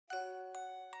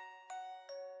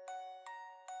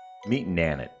Meet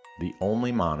Nanit, the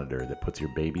only monitor that puts your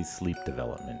baby's sleep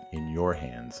development in your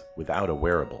hands without a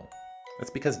wearable. That's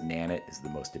because Nanit is the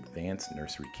most advanced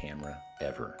nursery camera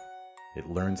ever. It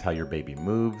learns how your baby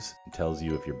moves and tells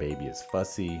you if your baby is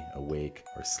fussy, awake,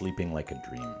 or sleeping like a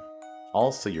dream.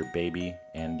 All so your baby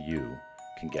and you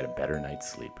can get a better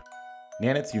night's sleep.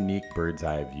 Nanit's unique bird's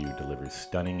eye view delivers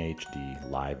stunning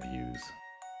HD live views,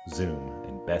 zoom,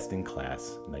 and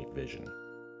best-in-class night vision.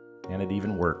 And it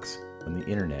even works when the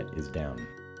internet is down.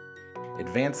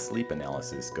 Advanced sleep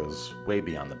analysis goes way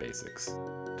beyond the basics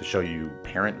to show you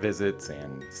parent visits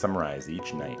and summarize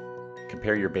each night.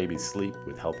 Compare your baby's sleep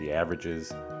with healthy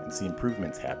averages and see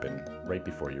improvements happen right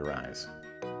before your eyes.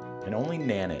 And only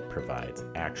Nanit provides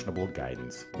actionable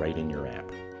guidance right in your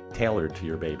app, tailored to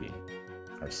your baby.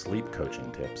 Our sleep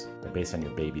coaching tips are based on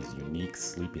your baby's unique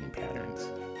sleeping patterns.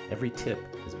 Every tip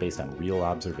is based on real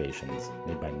observations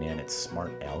made by Nanit's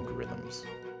smart algorithms.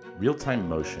 Real-time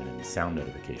motion and sound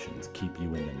notifications keep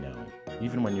you in the know,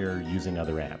 even when you're using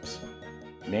other apps.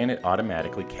 Nanit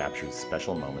automatically captures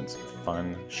special moments with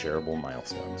fun, shareable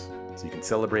milestones, so you can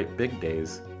celebrate big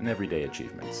days and everyday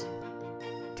achievements.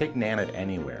 Take Nanit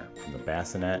anywhere, from the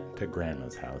bassinet to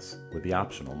grandma's house, with the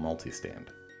optional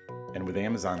multi-stand. And with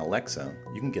Amazon Alexa,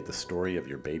 you can get the story of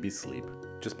your baby's sleep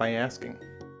just by asking.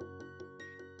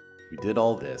 We did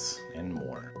all this and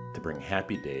more to bring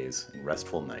happy days and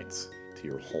restful nights to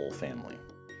your whole family.